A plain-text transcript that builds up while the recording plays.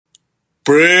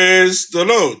Praise the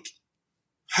Lord.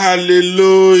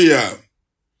 Hallelujah.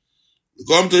 We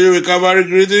come to you with Calvary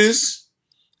greetings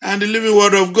and the living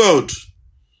word of God.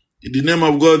 In the name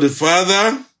of God the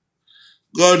Father,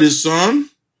 God the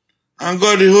Son, and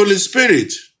God the Holy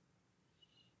Spirit.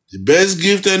 The best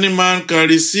gift any man can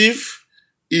receive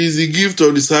is the gift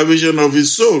of the salvation of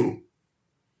his soul.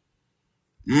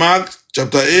 Mark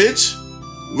chapter 8,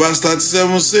 verse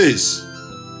 37 says,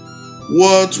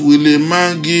 "What will a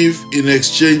man give in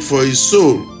exchange for his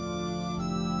soul?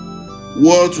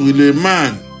 What will a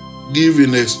man give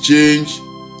in exchange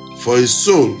for his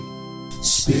soul?"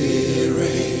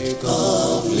 Spirit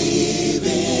of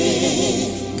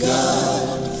living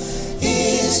God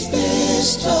is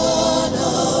bestowed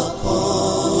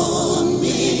upon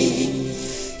me.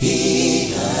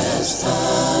 He has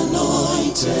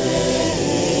anointed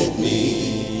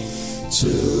me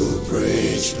to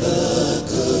preach the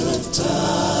good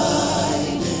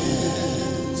tidings.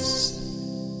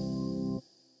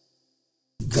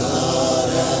 God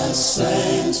has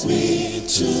sent me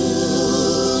to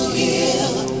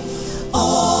heal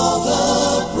all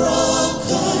the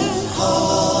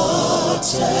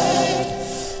broken-hearted,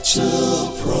 to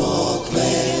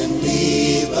proclaim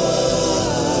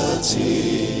liberty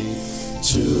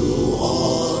to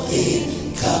all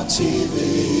in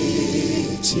captivity,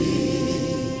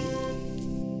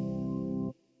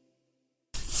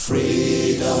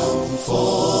 freedom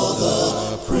for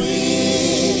the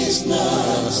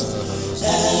prisoners,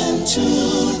 and to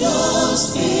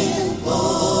those in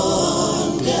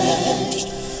bondage,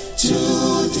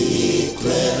 to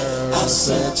declare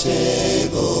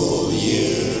acceptable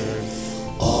year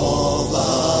of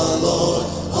the Lord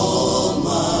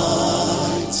Almighty.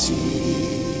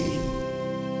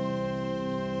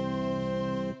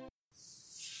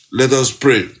 Let us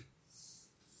pray.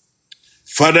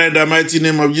 Father, in the mighty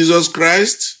name of Jesus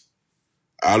Christ,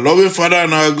 our loving Father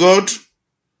and our God,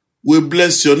 we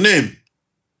bless your name.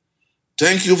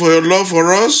 Thank you for your love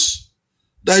for us,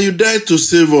 that you died to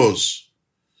save us.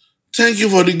 Thank you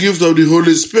for the gift of the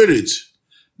Holy Spirit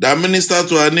that ministers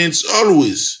to our needs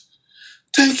always.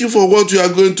 Thank you for what you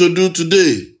are going to do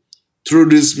today through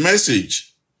this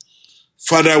message.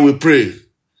 Father, we pray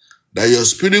that your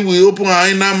Spirit will open our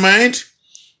inner mind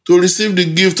to receive the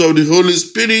gift of the Holy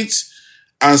Spirit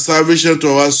and salvation to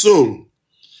our soul.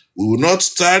 We will not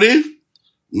tarry,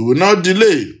 we will not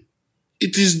delay.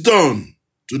 It is done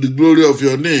to the glory of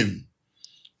your name.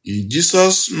 In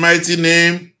Jesus' mighty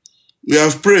name, we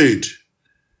have prayed.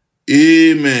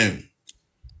 Amen.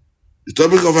 The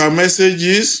topic of our message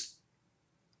is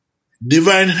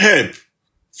divine help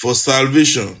for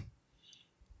salvation.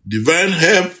 Divine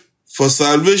help for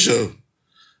salvation.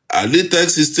 Our lead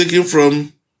text is taken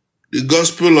from the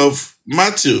Gospel of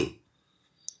Matthew,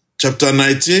 chapter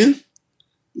 19,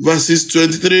 verses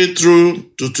 23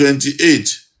 through to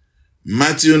 28.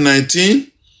 Matthew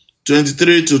 19,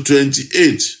 23 to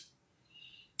 28.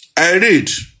 I read,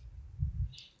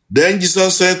 "Then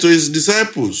Jesus said to his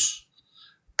disciples,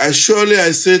 Surely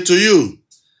I say to you,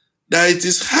 that it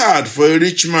is hard for a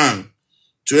rich man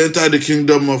to enter the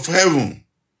kingdom of heaven.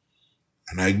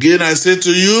 And again I say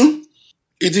to you,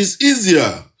 it is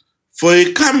easier for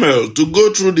a camel to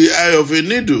go through the eye of a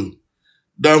needle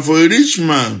than for a rich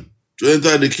man to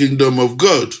enter the kingdom of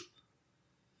God."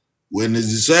 When his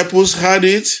disciples heard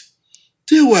it,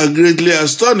 they were greatly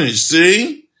astonished,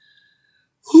 saying,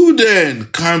 "Who then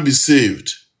can be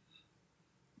saved?"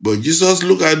 But Jesus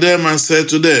looked at them and said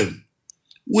to them,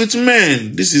 "With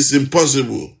men this is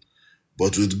impossible,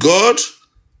 but with God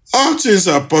all things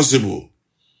are possible."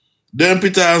 Then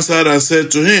Peter answered and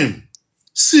said to him,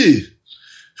 "See,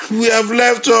 we have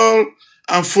left all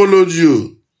and followed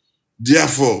you.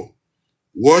 Therefore,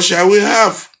 what shall we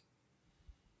have?"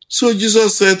 So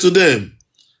Jesus said to them,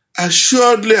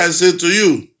 "Assuredly I say to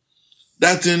you,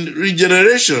 that in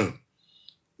regeneration,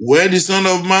 when the Son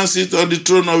of Man sits on the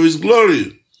throne of his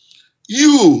glory,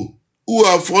 you who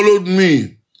have followed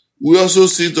me will also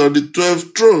sit on the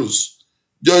 12 thrones,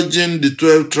 judging the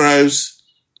 12 tribes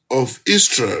of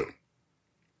Israel."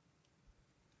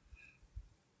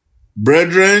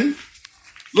 Brethren,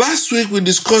 last week we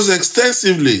discussed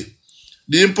extensively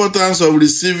the importance of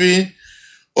receiving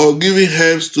or giving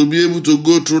helps to be able to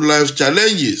go through life's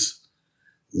challenges.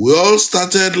 We all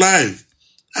started life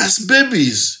as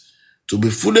babies to be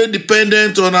fully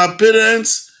dependent on our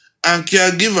parents and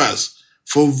caregivers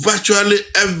for virtually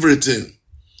everything,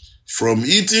 from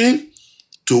eating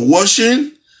to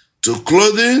washing to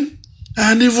clothing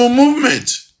and even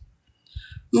movement.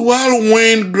 We were all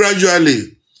weaned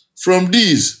gradually from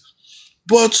these.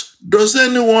 But does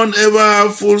anyone ever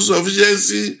have full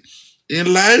sufficiency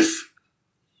in life?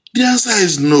 The answer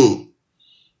is no.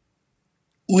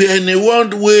 We are in a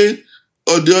one way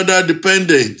or the other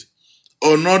dependent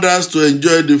on others to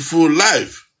enjoy the full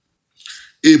life.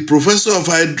 A professor of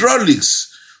hydraulics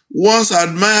once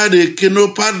admired a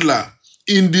canoe paddler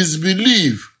in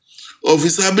disbelief of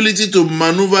his ability to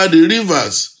maneuver the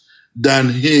rivers than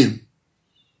him.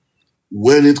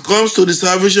 When it comes to the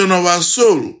salvation of our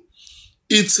soul,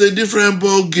 it's a different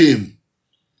ball game.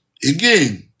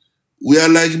 Again, we are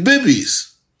like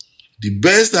babies. The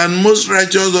best and most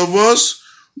righteous of us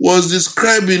was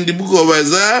described in the book of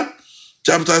Isaiah,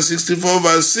 chapter 64,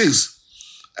 verse 6.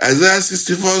 Isaiah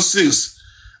 64, 6.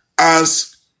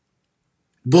 As,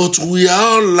 but we are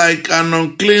all like an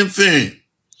unclean thing,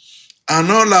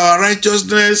 and all our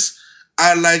righteousness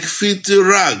are like filthy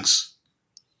rags.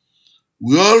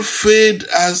 We all fade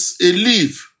as a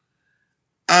leaf,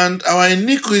 and our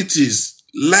iniquities,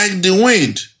 like the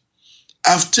wind,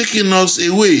 have taken us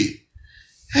away.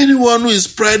 Anyone who is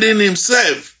priding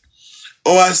himself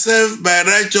or herself by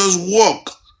righteous work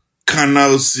can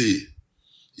now see.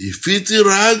 A filthy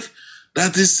rag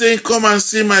that is saying, come and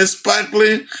see my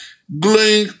sparkling,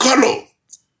 glowing color.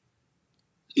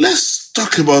 Let's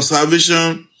talk about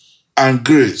salvation and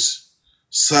grace.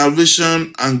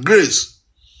 Salvation and grace.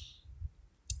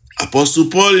 Apostle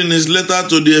Paul in his letter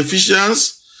to the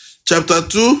Ephesians, chapter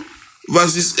 2,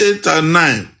 verses 8 and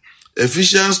 9.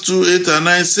 Ephesians 2, 8 and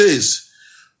 9 says,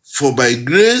 for by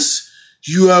grace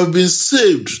you have been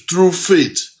saved through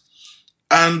faith,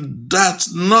 and that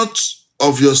not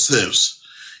of yourselves.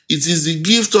 It is the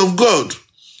gift of God,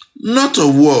 not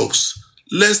of works,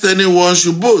 lest anyone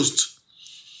should boast.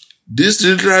 This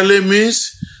literally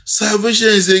means salvation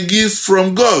is a gift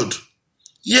from God.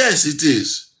 Yes, it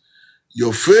is.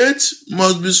 Your faith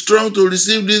must be strong to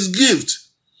receive this gift.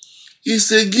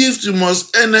 It's a gift you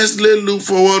must earnestly look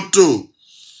forward to,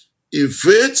 in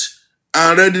faith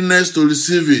and readiness to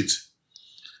receive it.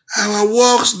 Our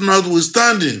works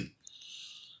notwithstanding,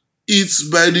 it's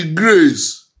by the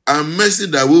grace and mercy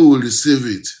that we will receive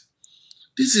it.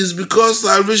 This is because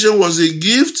salvation was a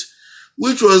gift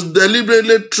which was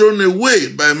deliberately thrown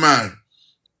away by man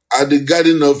at the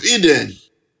Garden of Eden,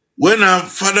 when our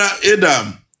father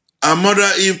Adam and mother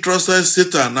Eve trusted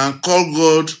Satan and called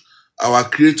God, our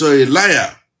creator, a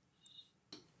liar.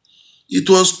 It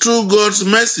was through God's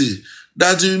mercy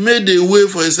that we made a way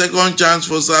for a second chance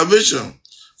for salvation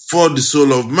for the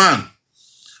soul of man.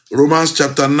 Romans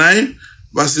chapter 9,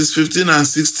 verses 15 and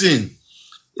 16.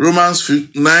 Romans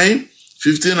 9,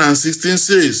 15 and 16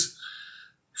 says,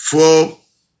 for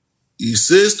he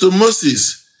says to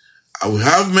Moses, I will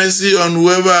have mercy on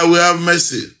whoever I will have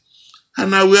mercy,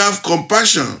 and I will have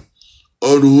compassion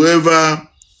on whoever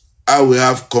I will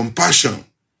have compassion.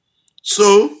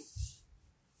 So,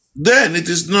 then it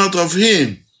is not of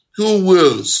him who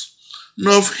wills,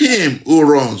 nor of him who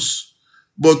runs,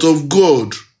 but of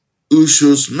God who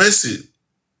shows mercy.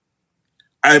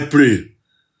 I pray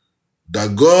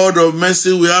that God of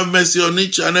mercy will have mercy on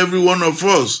each and every one of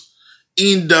us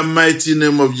in the mighty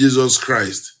name of Jesus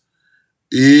Christ.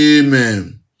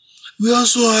 Amen. We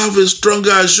also have a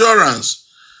stronger assurance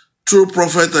through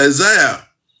prophet Isaiah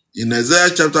in Isaiah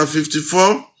chapter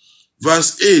 54,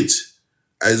 verse 8.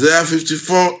 Isaiah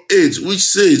 54, 8, which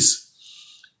says,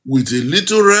 with a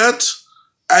little wrath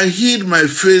I hid my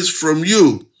face from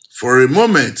you for a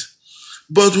moment,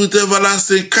 but with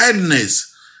everlasting kindness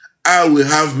I will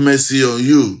have mercy on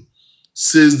you,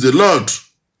 says the Lord,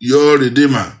 your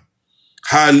Redeemer.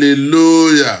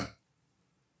 Hallelujah.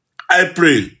 I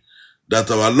pray that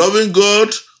our loving God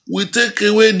will take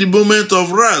away the moment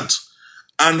of wrath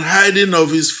and hiding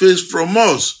of his face from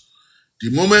us.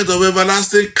 The moment of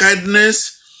everlasting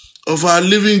kindness of our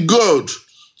living God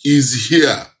is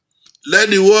here. Let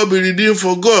the world be redeemed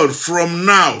for God from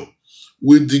now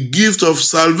with the gift of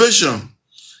salvation.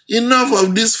 Enough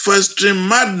of this festering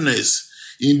madness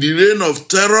in the reign of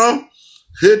terror,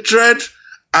 hatred,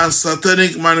 and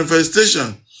satanic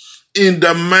manifestation. In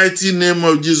the mighty name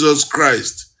of Jesus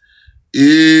Christ.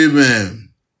 Amen.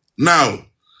 Now,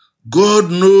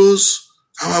 God knows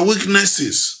our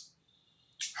weaknesses.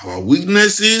 Our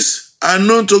weaknesses are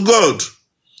known to God.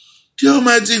 The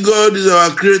Almighty God is our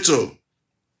Creator.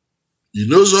 He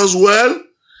knows us well.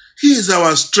 He is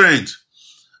our strength.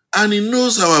 And He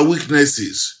knows our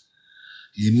weaknesses.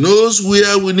 He knows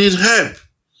where we need help.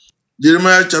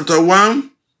 Jeremiah chapter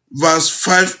 1, verse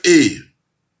 5a.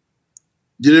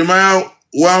 Jeremiah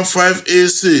 1:5a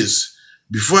says,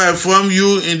 before I formed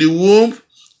you in the womb,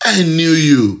 I knew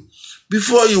you.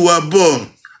 Before you were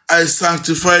born, I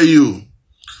sanctified you.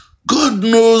 God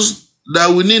knows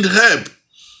that we need help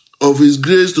of His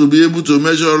grace to be able to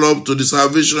measure up to the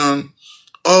salvation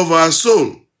of our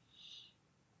soul.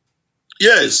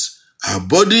 Yes, our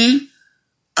body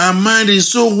and mind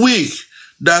is so weak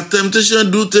that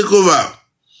temptation do take over.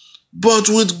 But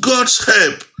with God's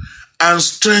help and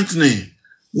strengthening,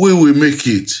 we will make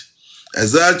it.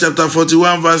 Isaiah chapter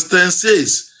 41 verse 10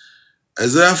 says,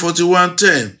 Isaiah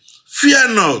 41:10,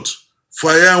 fear not, for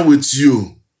I am with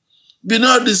you. Be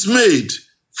not dismayed,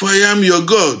 for I am your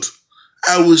God.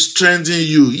 I will strengthen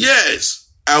you.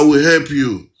 Yes, I will help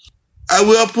you. I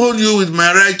will uphold you with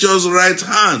my righteous right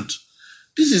hand.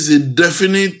 This is a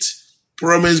definite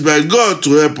promise by God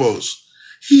to help us.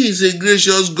 He is a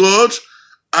gracious God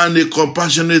and a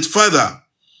compassionate Father.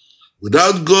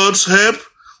 Without God's help,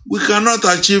 we cannot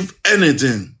achieve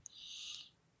anything.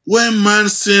 When man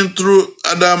sinned through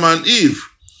Adam and Eve,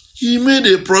 he made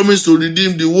a promise to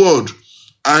redeem the world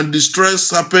and destroy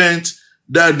serpent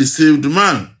that deceived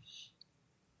man.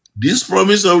 This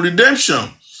promise of redemption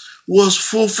was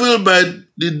fulfilled by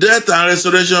the death and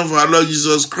resurrection of our Lord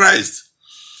Jesus Christ.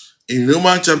 In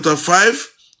Romans chapter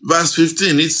 5, verse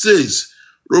 15, it says,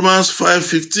 Romans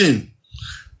 5:15,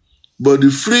 but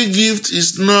the free gift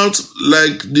is not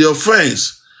like the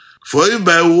offense. For if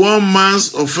by one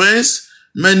man's offense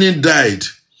many died,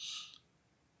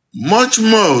 much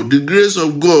more the grace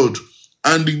of God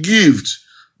and the gift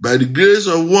by the grace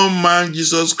of one man,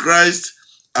 Jesus Christ,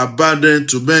 abounded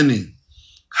to many.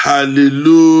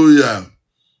 Hallelujah.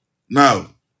 Now,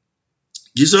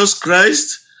 Jesus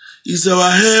Christ is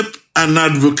our help and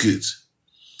advocate.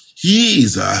 He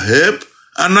is our help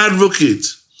and advocate.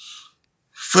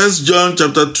 1 John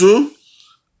chapter 2,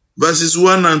 verses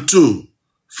 1 and 2.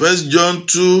 1 John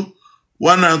 2,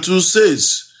 1 and 2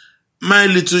 says, my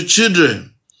little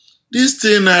children, this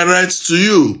thing I write to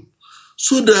you,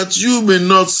 so that you may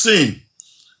not sin.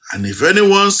 And if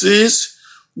anyone sins,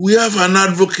 we have an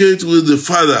advocate with the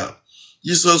Father,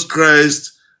 Jesus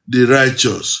Christ the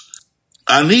righteous.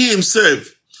 And he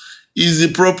himself is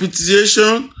the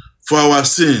propitiation for our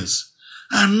sins,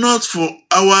 and not for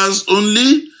ours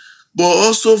only, but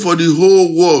also for the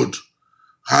whole world.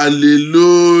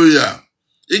 Hallelujah.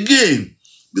 Again,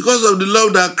 because of the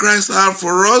love that Christ had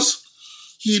for us,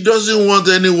 he doesn't want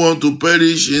anyone to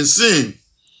perish in sin.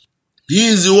 He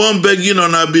is the one begging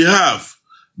on our behalf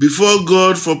before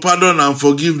God for pardon and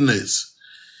forgiveness.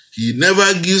 He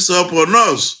never gives up on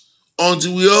us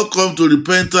until we all come to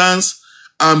repentance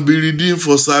and be redeemed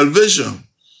for salvation.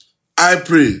 I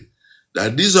pray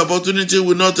that this opportunity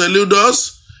will not elude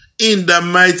us in the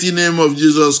mighty name of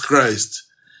Jesus Christ.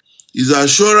 His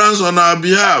assurance on our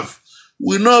behalf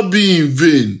will not be in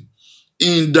vain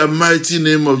in the mighty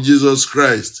name of Jesus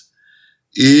Christ.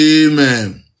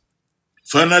 Amen.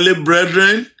 Finally,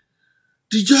 brethren,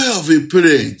 the joy of a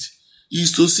parent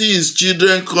is to see his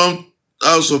children come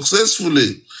out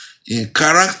successfully in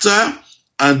character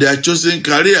and their chosen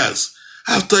careers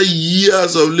after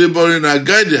years of laboring and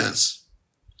guidance.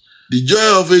 The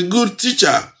joy of a good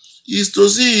teacher is to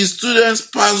see his students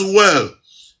pass well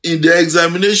in their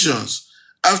examinations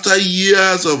after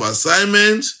years of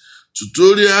assignments,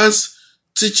 tutorials,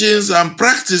 teachings, and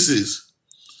practices.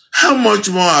 How much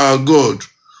more our God,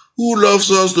 who loves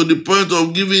us to the point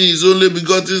of giving his only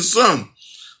begotten Son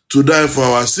to die for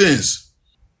our sins.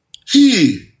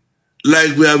 He,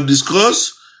 like we have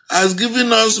discussed, has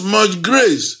given us much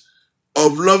grace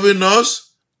of loving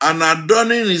us and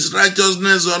adorning his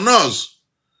righteousness on us.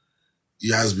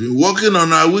 He has been working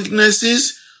on our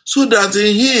weaknesses so that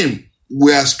in him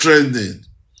we are strengthened.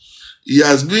 He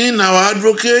has been our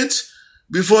advocate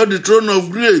before the throne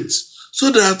of grace so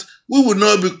that we will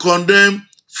not be condemned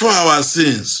for our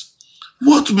sins.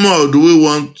 What more do we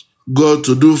want God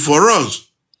to do for us?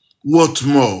 What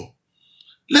more?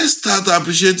 Let's start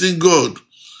appreciating God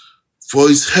for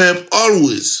his help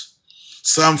always.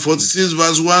 Psalm 46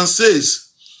 verse 1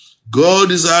 says,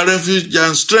 God is our refuge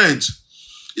and strength,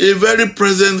 a very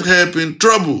present help in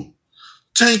trouble.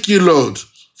 Thank you, Lord,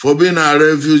 for being our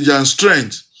refuge and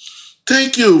strength.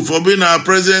 Thank you for being our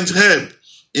present help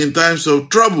in times of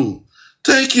trouble.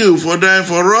 Thank you for dying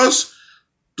for us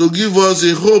to give us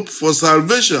a hope for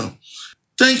salvation.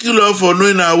 Thank you, Lord, for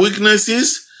knowing our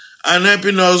weaknesses and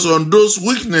helping us on those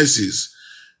weaknesses.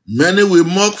 Many will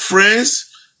mock friends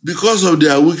because of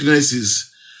their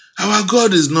weaknesses. Our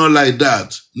God is not like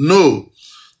that. No.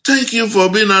 Thank you for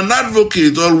being an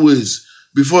advocate always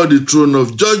before the throne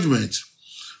of judgment.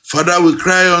 Father, we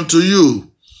cry unto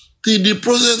you till the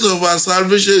process of our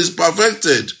salvation is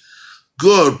perfected.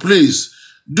 God, please,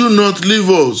 do not leave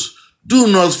us.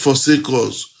 Do not forsake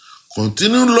us.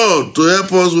 Continue, Lord, to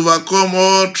help us overcome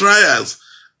all trials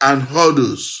and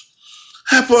hurdles.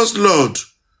 Help us, Lord.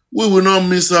 We will not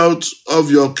miss out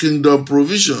of your kingdom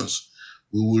provisions.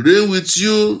 We will reign with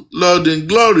you, Lord, in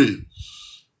glory.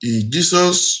 In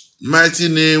Jesus' mighty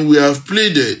name we have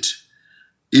pleaded.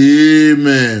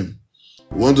 Amen.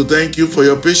 We want to thank you for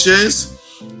your patience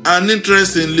and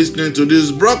interest in listening to this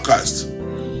broadcast.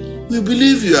 We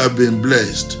believe you have been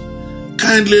blessed.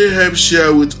 Kindly help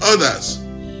share with others.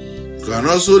 You can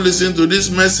also listen to this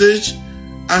message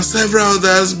and several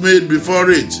others made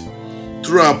before it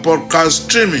through our podcast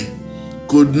streaming,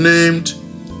 codenamed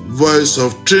Voice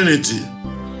of Trinity.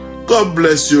 God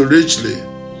bless you richly.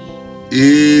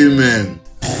 Amen.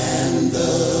 And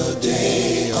the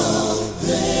day of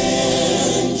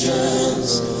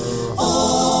vengeance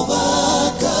of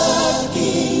our God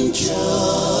in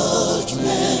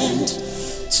judgment,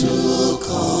 to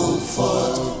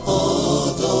comfort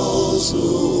all those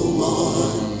who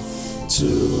mourn,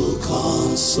 to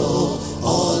console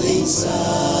all in Zion,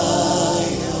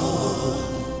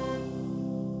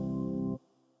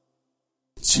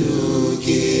 to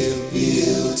give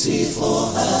beauty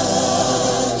for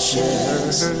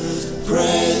ashes,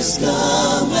 praise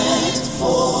garment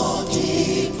for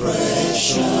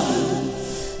depression.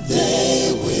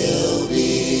 They will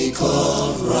be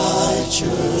called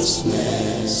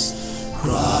righteousness.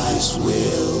 Christ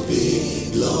will be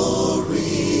glorified.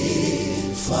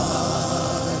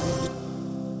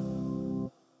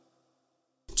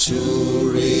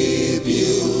 To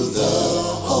rebuild the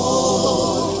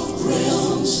old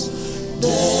realms,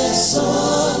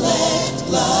 desolate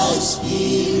lives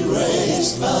be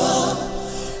raised up,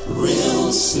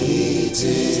 real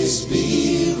cities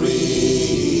be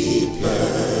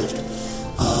repaired,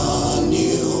 a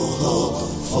new hope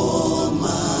for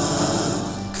mankind.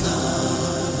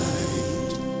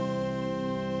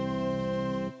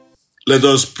 Let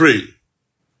us pray.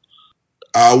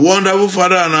 Our wonderful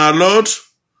Father and our Lord,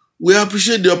 we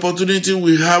appreciate the opportunity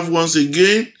we have once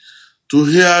again to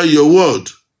hear your word.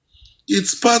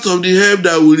 It's part of the help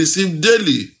that we receive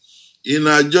daily in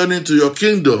our journey to your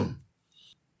kingdom.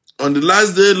 On the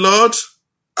last day, Lord,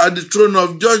 at the throne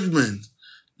of judgment,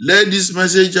 let this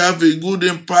message have a good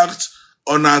impact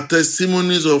on our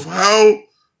testimonies of how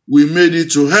we made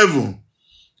it to heaven.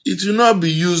 It will not be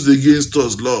used against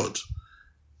us, Lord.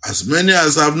 As many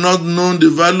as have not known the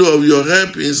value of your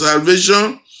help in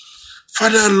salvation,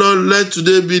 Father, Lord, let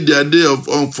today be their day of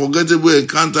unforgettable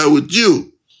encounter with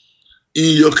you.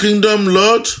 In your kingdom,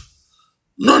 Lord,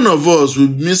 none of us will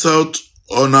miss out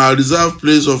on our reserved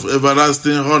place of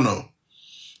everlasting honor.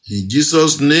 In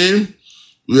Jesus' name,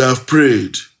 we have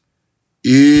prayed.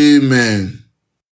 Amen.